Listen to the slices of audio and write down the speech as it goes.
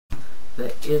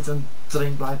There isn't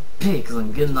something by pigs.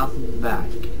 I'm getting nothing back.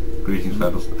 Greetings,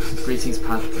 Pebbles. Greetings,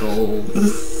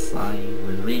 Pebbles. I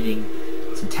was reading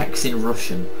some text in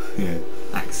Russian. Yeah.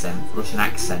 Russian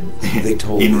accent. They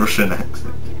told in me. Russian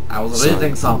accent. I was Son,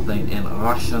 reading something in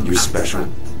Russian you're accent. special.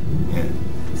 Yeah.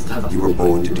 Instead of You were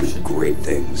born to do Russian. great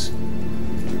things.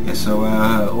 Yeah, so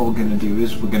all we're going to do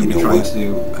is we're going to You be know trying what? to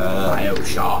do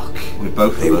BioShock. with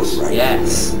both They of were us. right.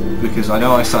 Yes. Because I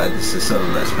know I started this as sort of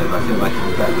let's play, but I feel like it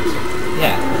was better with someone.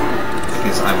 Yeah.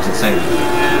 Because I was insane.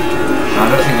 I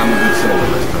don't think I'm a good solo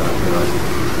let's play.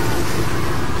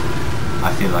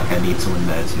 I feel like I need someone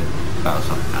there to bounce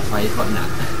off. That's why you've got that.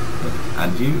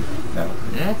 And you. No.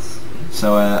 Yes.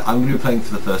 So I'm going to be playing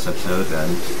for the first episode,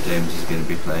 and James is going to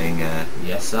be playing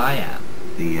Yes, I am.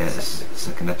 the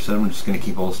second episode. I'm just going to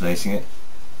keep alternating it.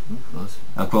 Of course.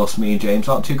 Of course, me and James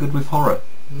aren't too good with horror.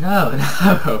 No.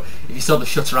 If you saw the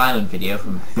Shutter Island video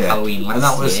from Halloween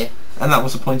last year, and that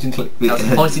was a point and click. that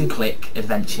was a point-and-click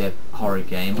adventure horror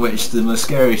game. Which the most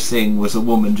scariest thing was a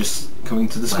woman just coming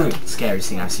to the screen. Well, scariest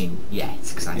thing I've seen yet,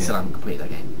 because I still haven't completed that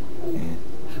game. Yeah.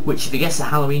 Which, if it gets to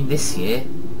Halloween this year,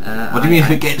 What do you mean if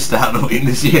it gets to Halloween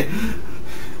this year?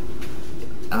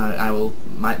 I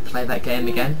might play that game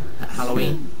again at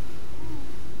Halloween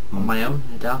on my own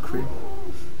in a dark room.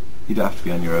 You'd have to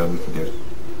be on your own if you do it.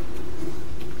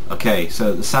 Okay,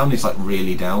 so the sound is like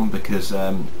really down because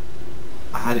I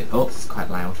had it up. It's quite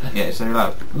loud. Yeah, it's very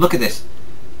loud. Look at this.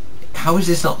 How is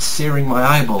this not searing my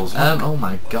eyeballs? Oh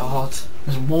my god.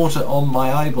 There's water on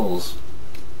my eyeballs.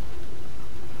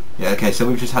 Yeah, okay, so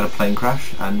we've just had a plane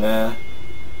crash and Oh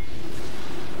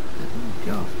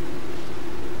god.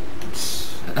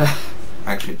 it's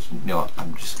actually, you know what,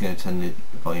 I'm just going to turn the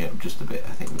volume up just a bit.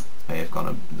 I think we may have gone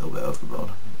a little bit overboard.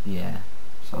 Yeah.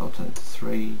 So I'll turn it to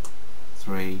 3,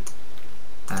 3.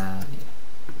 Yeah.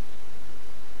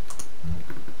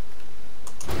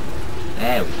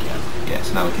 There we go.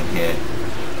 Yes, now we can hear.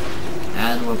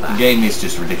 And we're The back. game is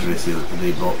just ridiculously, the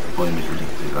volume is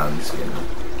ridiculously loud in this game.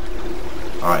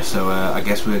 Alright, so I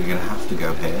guess we're going to have to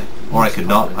go here. Or I could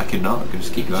not, I could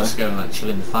just keep going. Just go and like chill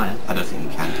in the fire. I don't think you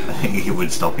can. I think it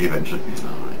would stop you eventually.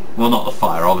 Alright. Well, not the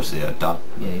fire, obviously, I'd die.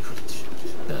 Yeah, you probably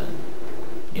just burn.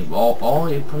 Or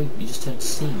you just turn to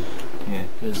steam. Yeah.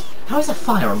 Because how is there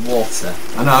fire on water?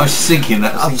 I know, I was thinking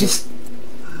that. I've just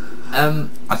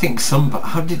I think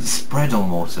how did it spread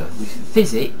on water?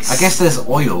 physics. I guess there's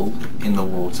oil in the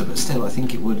water, but still, I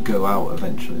think it would go out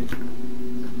eventually.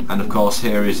 And of course,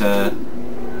 here is a.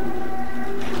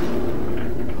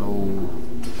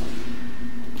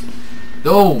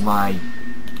 Oh my!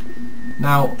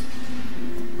 Now,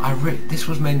 this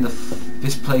was made in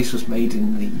this place was made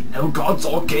in the. No gods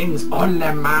or kings, only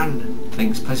man. I think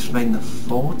this place was made in the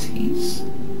 40s.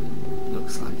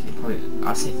 Looks like it. Probably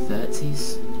I'd say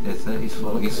 30s. Yeah, 30s,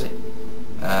 40s.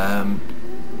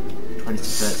 20 to 30.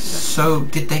 So,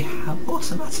 did they have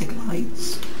automatic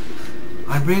lights?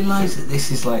 I realise that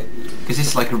this is like, because this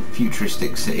is like a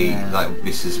futuristic city, Yeah. like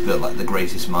this is built like the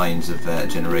greatest minds of their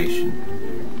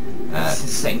generation. This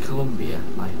is set in Colombia,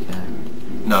 like.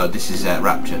 No, this is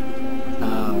Rapture.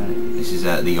 Oh right. This is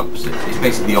the opposite. It's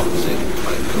basically the opposite.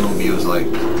 Like Colombia was like,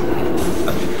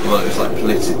 well, it was like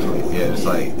politically. Yeah, it was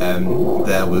like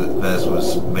theirs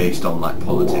was based on like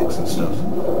politics and stuff,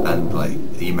 and like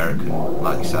the American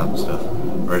lifestyle and stuff.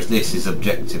 Whereas this is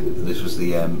objective. This was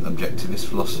the objectivist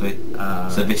philosophy.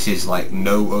 So this is like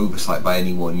no oversight by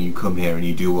anyone. You come here and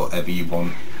you do whatever you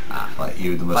want. Like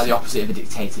you're the most. Like the opposite of a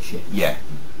dictatorship. Yeah,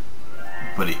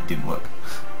 but it didn't work.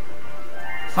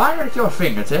 Fire at your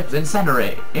fingertips,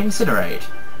 incinerate.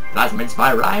 Plasmids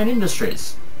by Ryan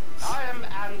Industries. I am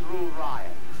Andrew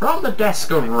Ryan. From the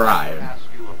desk of I Ryan. ask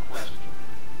you a question.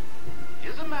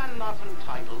 Is a man not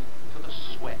entitled to the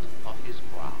sweat of his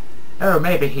brow? Oh,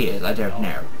 maybe he is, I don't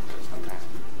know.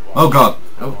 Oh God!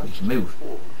 Oh, we can move.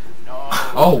 No.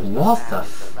 Oh, what the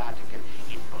Vatican,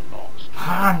 it belongs to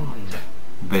hand?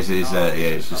 This is yeah.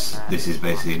 It's just this is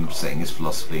basically him saying his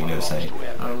philosophy. You know, saying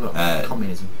Oh look,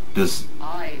 communism. does.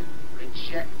 I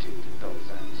rejected those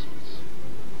answers.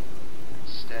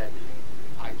 Instead,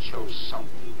 I chose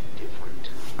something different.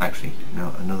 Actually,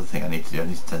 no, another thing I need to do, I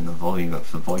need to turn the volume up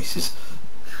for the voices.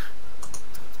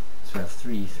 So we have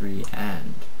 3, 3,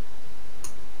 and...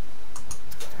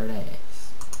 Tres.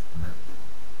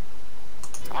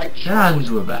 I chose And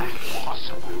we're back.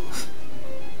 possible.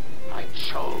 I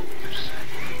chose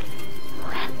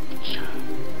rapture.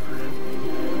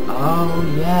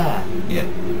 Oh yeah. Yeah.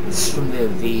 It's from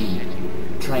the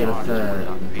trailer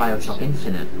for BioShock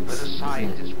Infinite. Where the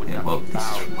scientists would Yeah, not well, be this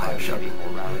is from bound by BioShock.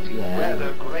 immorality. Yeah. Where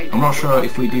the great I'm not sure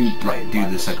if we do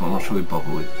the second one. I'm not sure we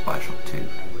bother with BioShock 2.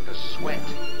 with the sweat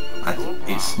of your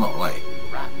It's brow. not like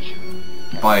Rapture.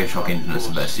 BioShock Infinite's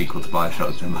a better sequel to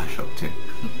BioShock than BioShock 2.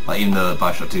 Like, even though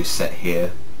BioShock 2 is set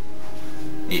here,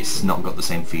 it's not got the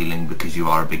same feeling because you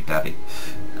are a big daddy.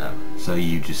 Oh. So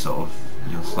you just sort of...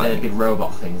 They're big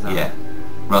robot things, aren't yeah. they?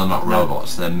 Rather not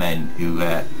robots, they're men who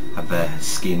have their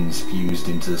skins fused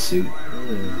into the suit.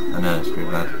 Ooh. I know, it's pretty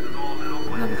bad.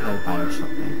 I've never played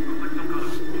BioShock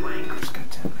then. I'm just going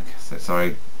to turn my cassette.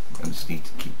 Sorry, I just need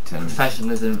to keep turning.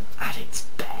 Professionalism at its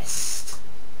best.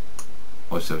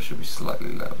 Also, it should be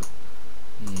slightly louder.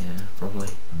 Yeah, probably.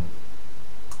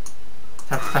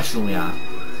 How professional we are.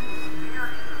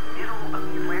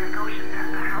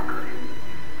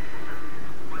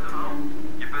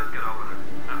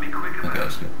 Okay,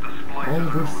 let's go. All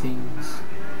good things.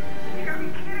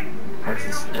 How does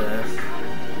this earth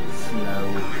flow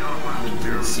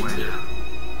into the city?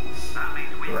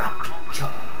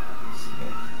 Rapture.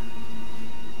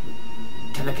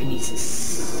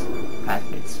 Telekinesis.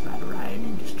 Plasmids by Ryan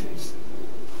Industries.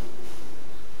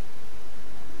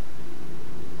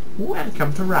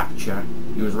 Welcome to Rapture.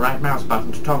 Use right mouse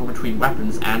button to toggle between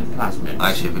weapons and plasmids.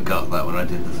 I actually forgot that when I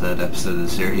did the 3rd episode of the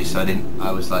series, so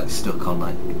I was like stuck on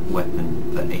like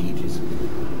weapon for ages.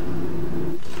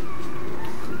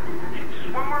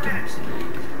 Just one more minute.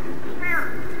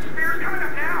 Spear's coming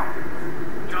up now.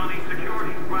 Johnny,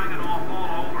 security's banging off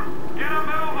all over. Get a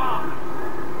move on.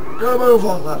 Go move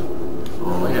on, lad.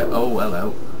 Oh yeah. Oh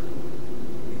hello.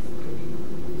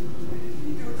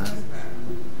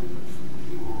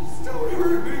 Don't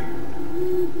hurt me.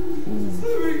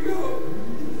 Let me go.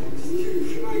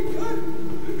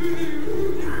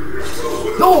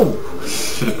 No!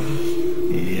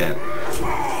 Yeah.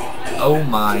 Oh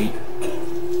my.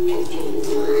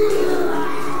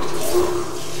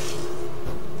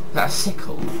 Is that a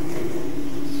sickle?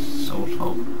 Sort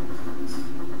of. I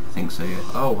think so, yeah.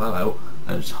 Oh, hello.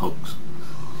 Those hooks.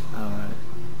 Alright.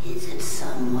 Is it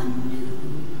someone new?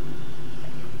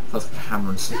 That's like a hammer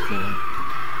and sickle.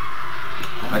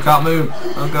 I can't move!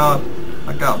 Oh god!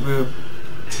 I can't move!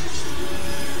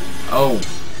 Oh.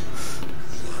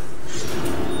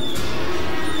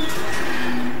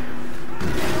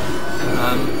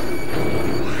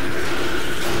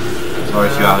 Sorry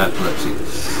if you have epilepsy.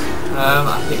 I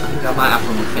think I might have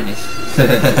when we're finished. I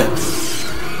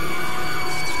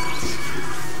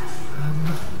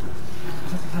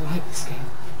don't think I like this game.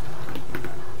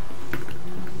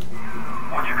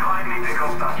 Would you kindly pick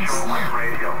up that shortwave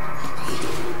radio?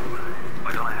 I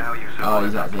don't know how you Oh,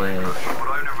 he's at the but I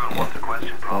never want to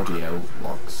question problems. audio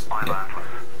logs. I'm Atlas,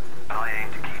 and I aim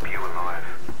to keep you alive.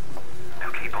 Now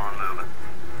keep on moving.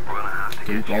 We're gonna have to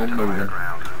Keep get you on to moving. higher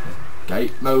ground.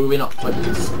 Okay, moving up,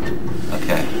 please.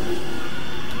 Okay.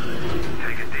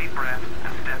 Take a deep breath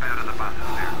and step out of the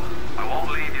bathysphere. I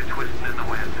won't leave you twisting in the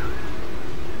wind.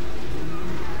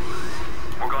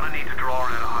 We're gonna need to draw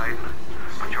her out of hiding,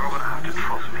 but you're gonna have to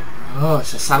trust me. Oh,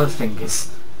 it's a salad fingers.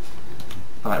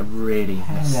 Like really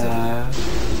messy.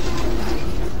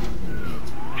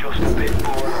 Just a bit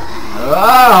more.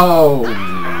 Oh! How do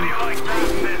you like that,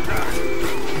 mister?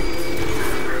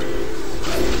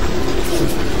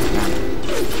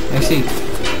 Now see,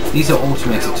 these are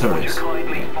automated Would you turrets,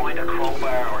 kindly find a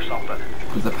crowbar or something?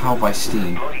 but they're powered by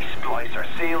steam. Bloody splicer,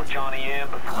 seal Johnny in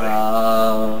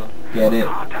before Get it?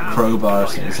 Crowbar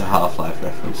is a Half-Life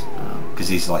reference. Because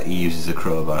he uses a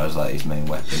crowbar as like his main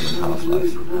weapon in Half-Life.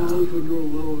 Leave her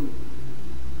alone.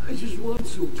 I just want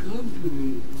some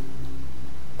company.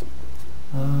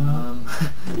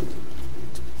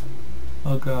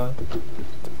 Oh god.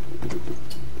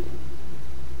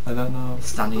 I don't know.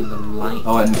 Standing in the light.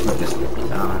 Oh, I didn't put this.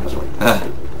 Ah.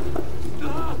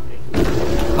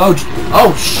 Oh,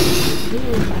 Oh shh!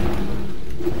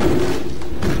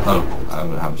 oh, I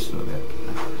haven't stood yet.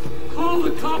 Call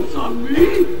the cops on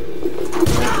me?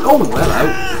 Oh, hello.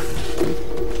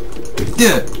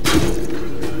 Yeah.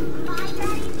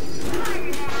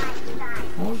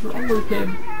 What's wrong with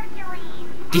him?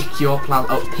 Pick your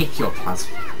plasma.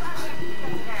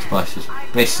 Splicers.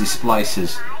 Basically,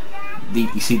 splicers.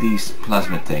 You see these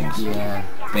plasmid things? Yeah.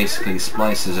 Basically,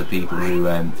 splicers are people who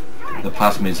the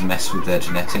plasmids mess with their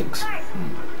genetics,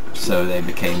 so they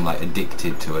became like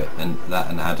addicted to it, and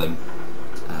Adam,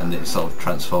 and it sort of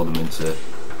transformed them into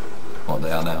what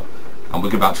they are now. And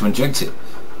we're about to inject it.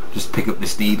 Just pick up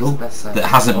this needle that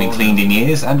hasn't been cleaned in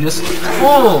years, and just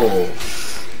Oh!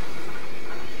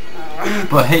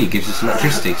 But hey, it gives us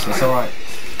electricity, so it's all right.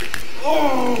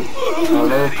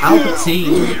 Hello,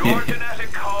 Palpatine. Your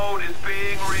genetic code is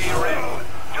being rewritten.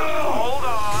 Just hold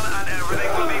on and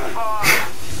everything will be fine.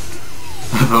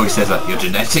 I've always said that. Your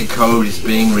genetic code is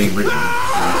being rewritten.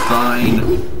 You're fine.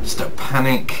 Just don't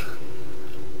panic.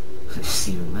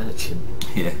 Stephen Merchant.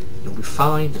 Yeah. You'll be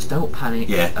fine. Just don't panic.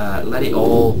 Yeah. Let it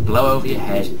all blow over your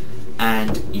head,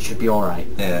 and you should be all right.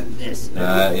 Yeah. Yeah.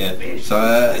 So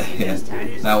yeah.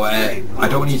 Now I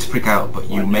don't want you to freak out, but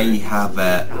you may have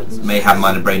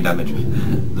minor brain damage.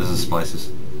 There's the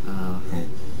splices. Yeah.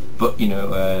 But you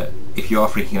know, if you are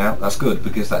freaking out, that's good,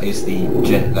 because that is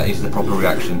the proper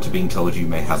reaction to being told you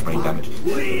may have brain damage.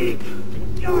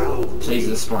 So these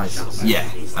are the splices. Yeah,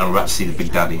 and we're about to see the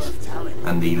big daddies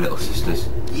and the little sisters.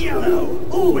 Yellow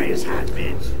always had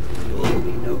been. You'll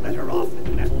be no better off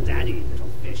than Metal Daddy, little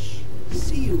fish.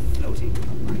 See you floating.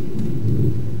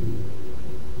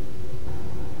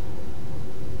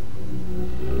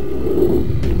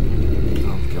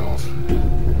 Oh God.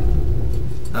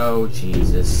 Oh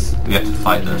Jesus. We have to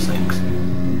fight those things.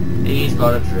 He's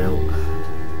got a drill.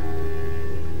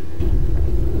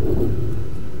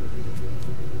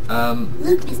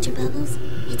 Look, Mr. Bubbles,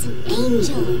 it's an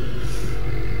angel.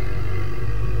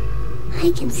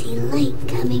 I can see light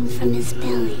coming from his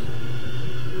belly.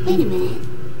 Wait a minute,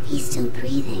 he's still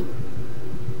breathing.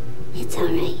 It's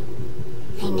alright.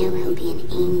 I know he'll be an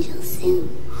angel soon.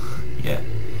 Yeah.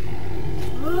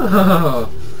 Oh.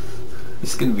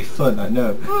 It's gonna be fun, I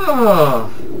know. Oh.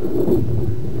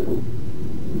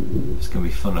 It's gonna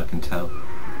be fun, I can tell.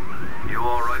 You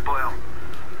alright, Boyle?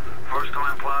 First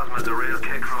time plasma's a real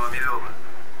kick from you.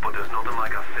 But there's nothing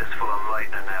like a fistful of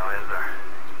lightning now, is there?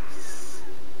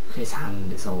 His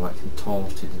hand is all like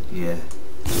contorted. Yeah.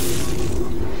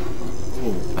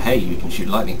 Ooh. Hey, you can shoot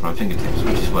lightning from my fingertips,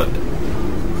 which is worth it.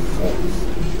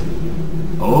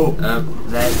 Oh!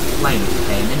 There's the plane that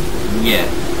came in. Yeah.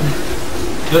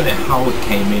 Don't know how it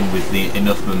came in with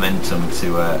enough momentum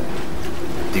to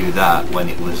do that when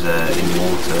it was in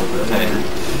water, but hey.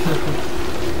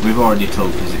 We've already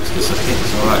told physics to suck it,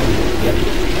 it's alright. Yep.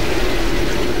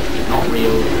 Not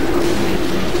real.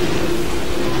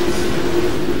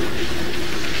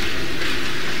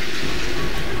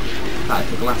 If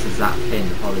the glass is that thin,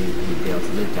 probably wouldn't be able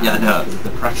to live down Yeah, I know. because of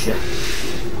the pressure.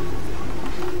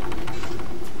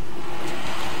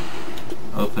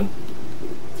 Open.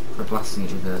 For blasting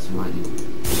it with some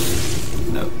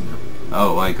lightning. No.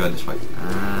 Oh, why are you going this way?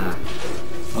 Ah,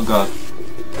 Oh god.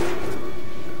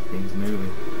 things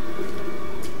moving.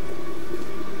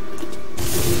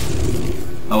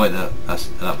 Oh wait, that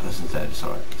person's dead, it's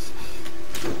alright.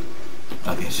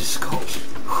 Okay, it's just scorched.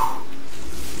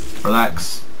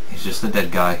 Relax. He's just a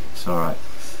dead guy. It's alright.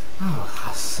 Oh,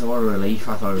 that's so a relief.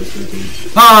 I thought it was going to be...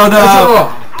 Oh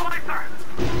no! Slicer!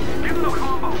 Give him the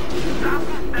combo. Zap,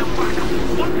 then whack him.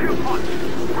 1-2 punch.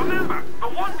 Remember, the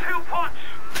 1-2 punch.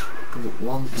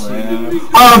 One, two...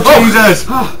 Oh Jesus!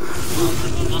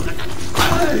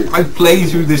 I played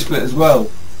through this bit as well.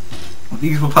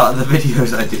 These were part of the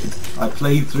videos I did. I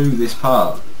played through this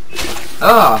part.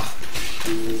 Ah!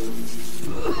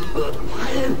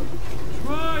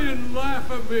 Try and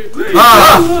laugh at me.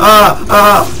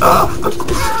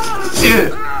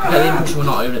 Shit! I get the impression we're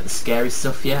not even at the scary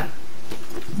stuff yet.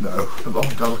 No.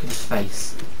 Oh God, look at his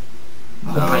face.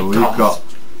 Oh No, my we've God. got...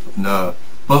 No.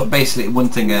 But basically, one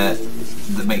thing that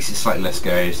makes it slightly less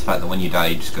scary is the fact that when you die,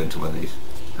 you just go into one of these.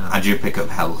 Oh. And you pick up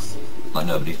health like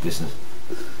nobody's business.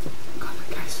 God, that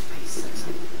guy's face. That's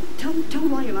like... Tell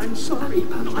Ryan I'm sorry.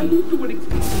 I didn't do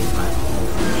anything.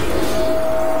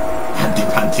 Andy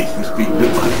Panties was being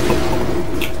bit by a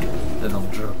football. They're on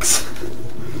drugs.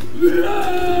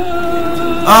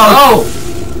 Oh!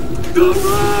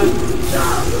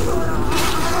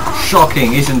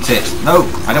 Shocking, isn't it? No,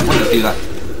 I don't want to do that.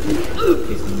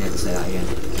 Please never say that again.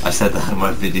 I said that in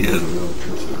my video as well.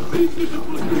 Put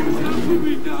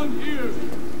me down here.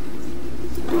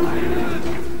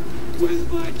 Where's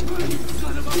my gun,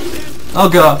 son of a bitch? Oh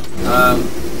god!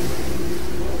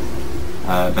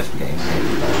 Best game.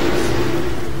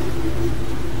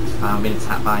 I'm being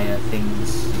attacked by things.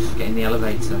 Just get in the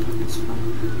elevator. It's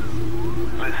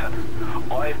fine. Listen,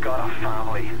 I've got a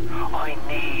family. I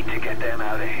need to get them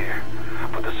out of here.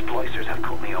 But the splicers have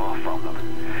cut me off from them.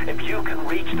 If you can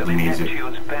reach them in Music.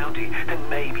 Neptune's bounty, then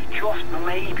maybe, just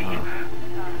maybe...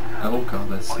 Oh God,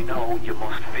 let's I see. know you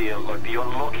must feel like the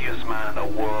unluckiest man in the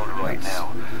world right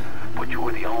now. But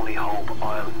you're the only hope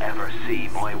I'll ever see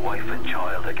my wife and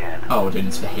child again. Oh, then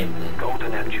it's for him then. Go to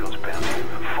Neptune's bounty.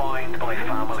 Find my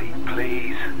family,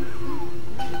 please.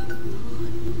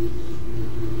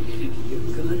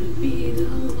 You're gonna be the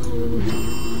only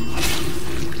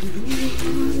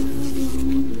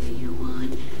one.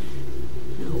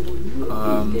 No one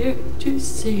will be there to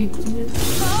save me.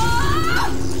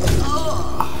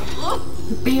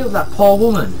 Be of that poor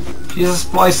woman. She's a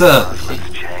splicer! It's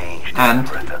changed And?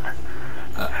 everything.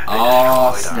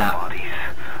 Oh Destroyed our snap. bodies,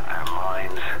 our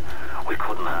minds. We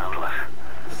couldn't handle it.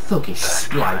 thuggish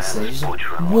splicers.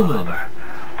 Woman.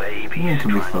 Women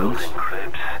can be thugs.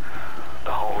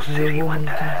 The whole She's a city woman went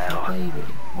to hell. baby.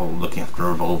 Well, looking after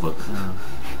a revolver.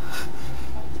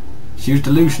 She was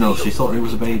delusional, she thought he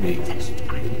was a baby.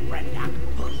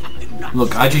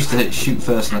 Look, I used to shoot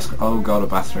first and ask, oh god, a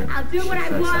bathroom. I'll do what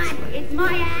I want. It's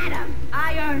my Adam.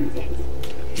 I earned it.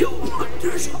 You want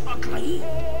this ugly,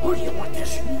 or do you want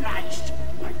this nice?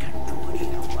 I can do it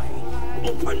either way.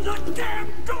 Open the damn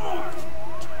door!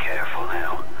 Careful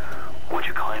now. Would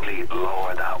you kindly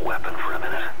lower that weapon for a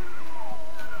minute?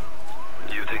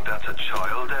 You think that's a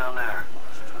child down there?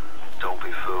 Don't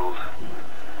be fooled.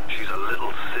 She's a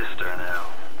little sister now.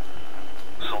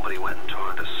 Somebody went and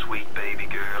turned a sweet baby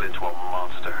girl into a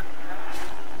monster.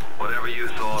 Whatever you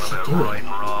thought about right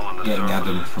and wrong on the Getting surface,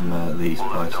 Adam from these well,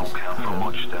 it places. don't count for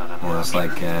much down in Yeah, it's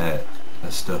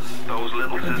like stuff those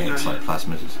little against sisters, like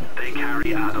plasmids and stuff. they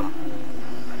carry Adam.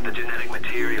 The genetic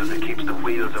material that keeps the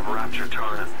wheels of rapture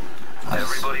turning.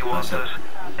 Everybody wants it.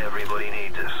 Everybody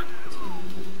needs it.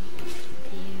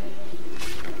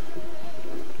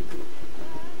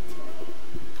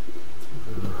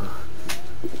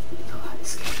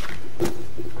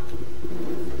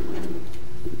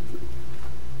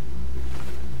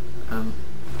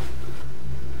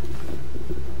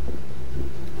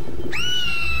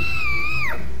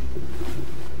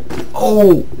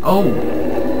 Oh! Oh!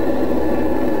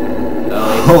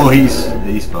 Oh, he's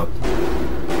fucked.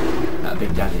 That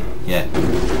Big Daddy. Yeah.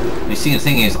 You see, the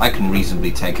thing is, I can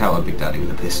reasonably take out a Big Daddy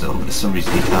with a pistol, but for some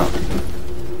reason he can't.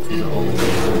 He's all the way.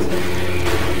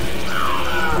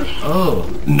 Oh!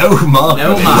 No, Mark!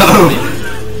 No, No! Mark!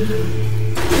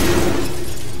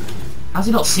 Has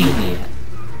he not seen me yet?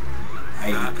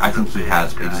 I think he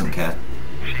has, but he doesn't care.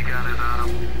 She got his Adam.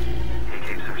 He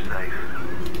keeps her safe.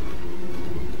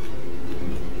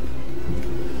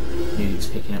 Music's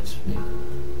picking up for me.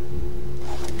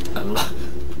 Oh,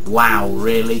 wow,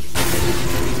 really?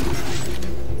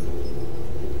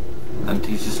 And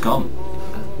he's just gone.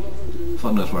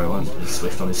 Fuck knows where he went. He's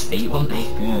swift on his feet, wasn't he?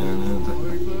 Yeah, no,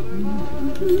 definitely.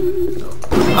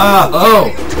 Ah!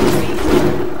 Oh!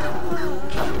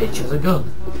 That bitch has a gun.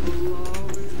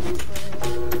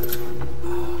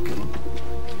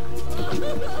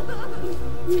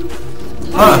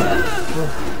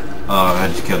 Ah! Oh, I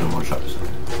just killed him one shot.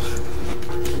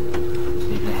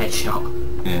 Even a headshot.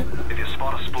 Yeah. If you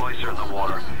spot a splicer in the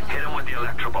water, hit him with the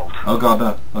electrobolt. Oh god,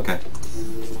 no. Okay.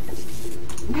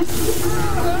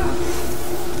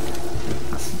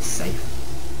 That's safe.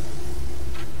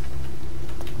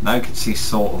 Now you can see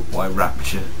sort of why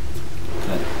rapture.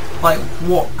 Like,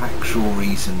 what actual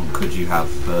reason could you have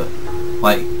for,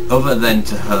 like, other than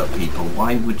to hurt people?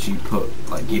 Why would you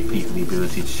give people the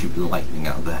ability to shoot lightning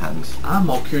out of their hands? I'm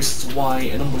more curious as to why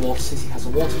an underwater city has a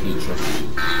water feature.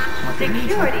 Like it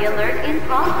needs one. Security alert in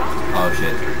progress. Oh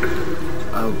shit.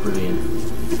 Oh, brilliant.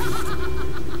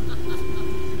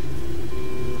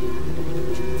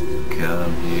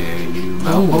 Come here, you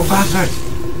Oh. oh bastard!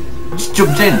 Just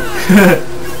jumped in!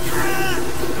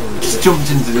 Just jumped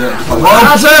into the...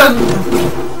 Adam!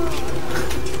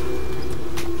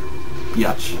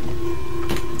 Biatch.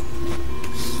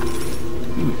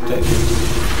 Ooh, dick.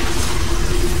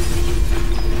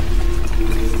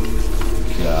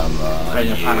 Come on, Right,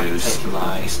 you're you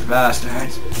spliced bastard.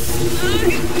 It's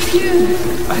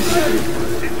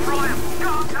Ryan.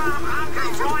 Goddamn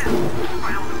Andrew Ryan.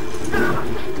 Well,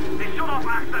 they shut off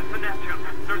access to Neptune.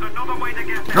 There's another way to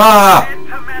get there. Ah! Head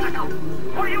to medical.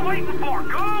 What are you waiting for?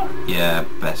 Go! Yeah,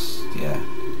 yeah.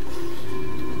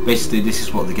 Basically, this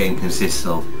is what the game consists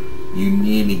of. You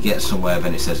nearly get somewhere,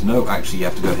 then it says, no, actually you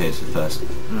have to go here first.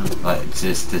 Like, it's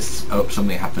just this, oh,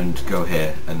 something happened, go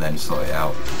here, and then sort it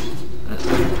out.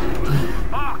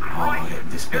 Oh, Christ. yeah,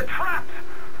 this You're bit. trapped.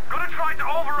 Gonna try to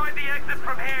override the exit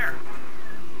from here.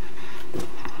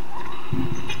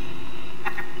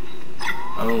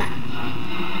 Oh.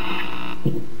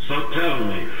 So tell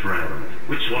me, friend,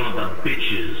 which one of the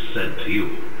bitches sent to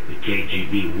you? The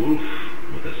KGB wolf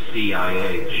or the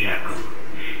CIA jackal?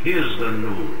 Here's the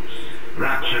news.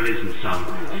 Rapture isn't some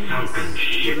sunken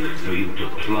ship for you to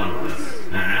plunder.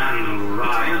 And Andrew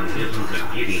Ryan isn't a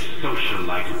giddy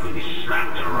socialite who can be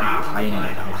slapped around by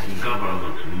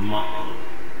government muscle.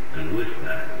 And with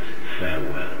that,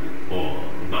 farewell. Or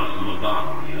Bas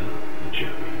Lavagna,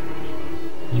 whichever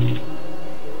you will.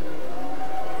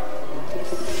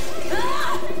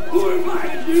 Who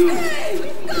invited you?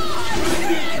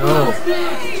 Oh.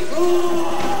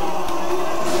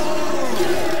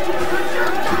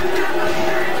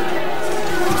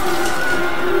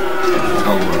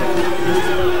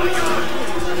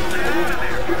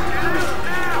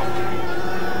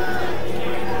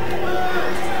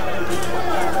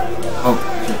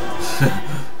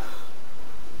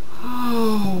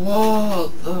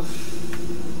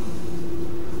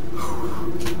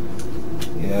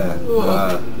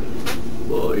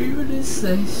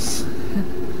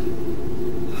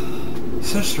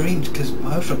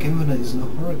 BioShock Infinite isn't a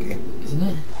horror game. Isn't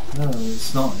it? No,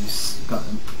 it's not. It's got a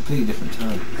completely different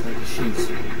tone. It's like a shoot.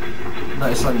 No,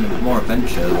 it's like more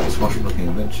adventure, like swashbuckling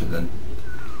adventure than...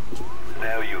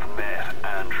 Now you've met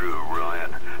Andrew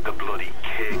Ryan, the bloody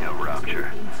king of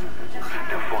Rapture.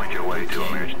 Now find your way to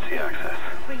emergency access.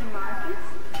 Free markets,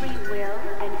 free will,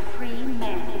 and free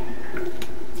men.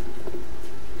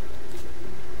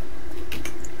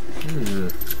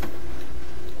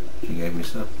 She gave me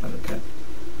stuff, I don't care.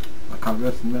 I can't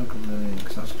go to the medical building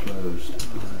because that's closed.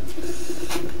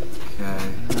 Okay.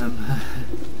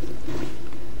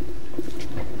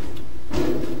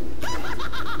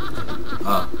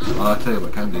 I'll tell you what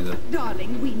I can do though.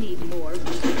 Darling, we need more. Attack.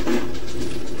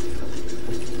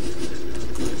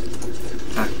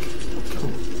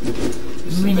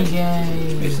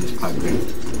 Minigame! This is quite great.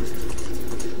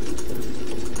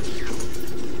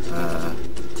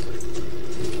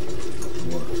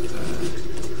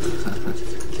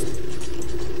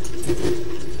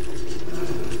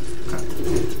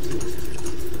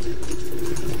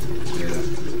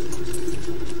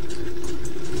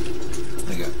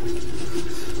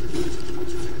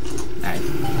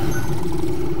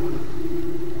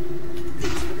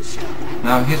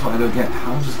 Now here's what I don't get,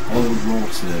 how does old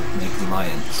water make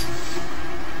alliance?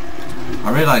 I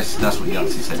realise that's what he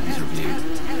actually said in his review.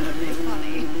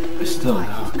 But still,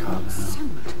 oh god.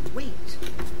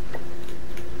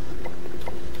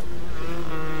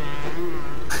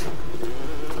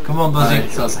 Come on, Buzzy.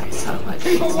 It does say so much.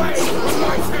 Come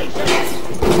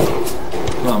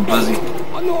on, Buzzy.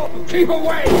 Keep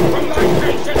away from my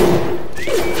station!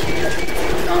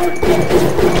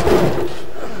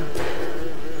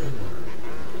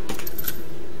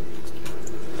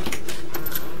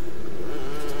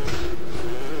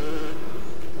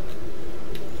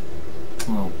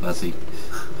 Oh, Buzzy.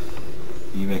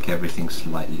 You make everything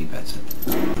slightly better.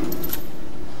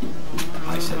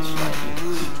 I said slightly.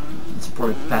 It's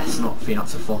probably best not for you not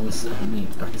to form a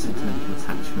sentimental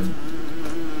attachment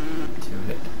to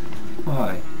it.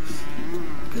 Why?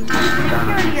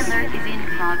 Security alert is in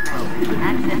progress.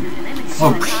 Access is limited Oh,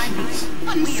 for the time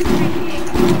being. We appreciate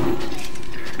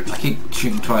I keep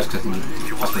shooting twice because I think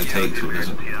that's what it takes, so it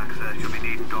doesn't. Emergency access, you'll be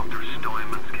needing Dr.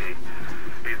 Steinman's key.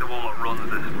 He's the one that runs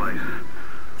this place.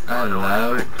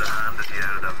 Hello. To hand it to you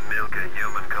out of the milk of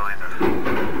human kindness.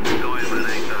 Steinman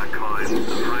ain't that kind, and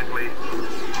frankly,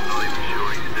 I'm not even sure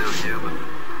he's still human.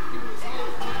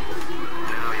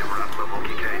 Now you've wrapped the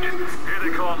monkey cage. Here they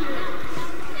come.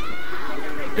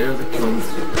 Here they come.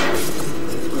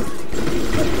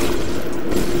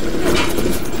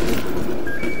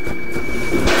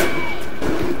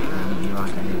 You are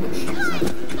going to get shot at.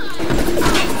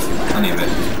 Any of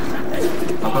it.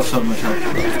 I've got so much help.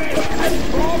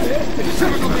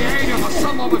 Typical behavior for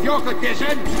someone with your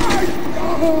condition!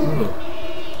 Ooh.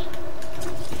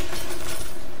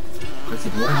 Pretty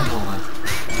warm, boy.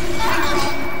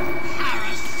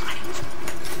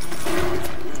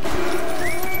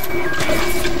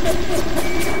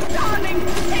 Darling,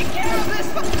 take care of this!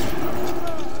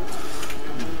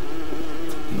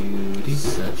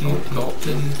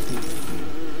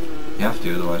 You have to,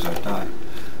 otherwise I'd die.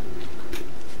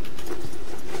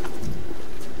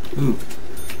 Ooh.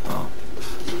 Oh.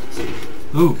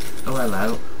 Ooh. Oh,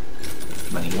 hello.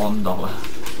 Money. $1.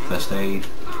 First aid.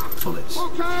 Bullets.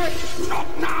 Okay, not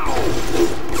now!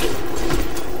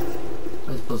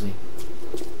 Where's Buzzy?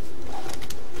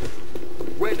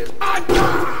 Where did I...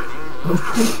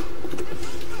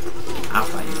 I'll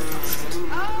fight you.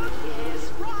 Oh, yes,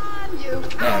 run, you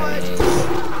There it is.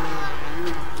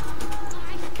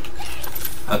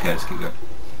 Okay, let's keep going.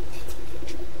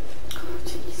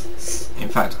 Jesus. In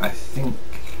fact, I think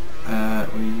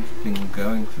we've been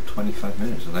going for 25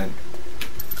 minutes, I think.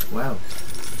 Well.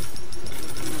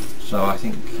 So I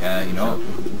think, you know,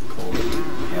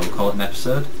 we'll call it an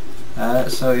episode.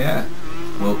 So yeah,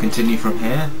 we'll continue from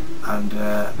here, and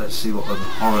let's see what other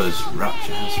horrors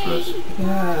Rapture has for us.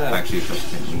 Yeah. Actually, first I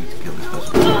think we need to kill this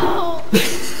person.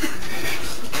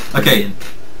 Okay,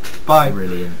 bye.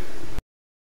 Brilliant.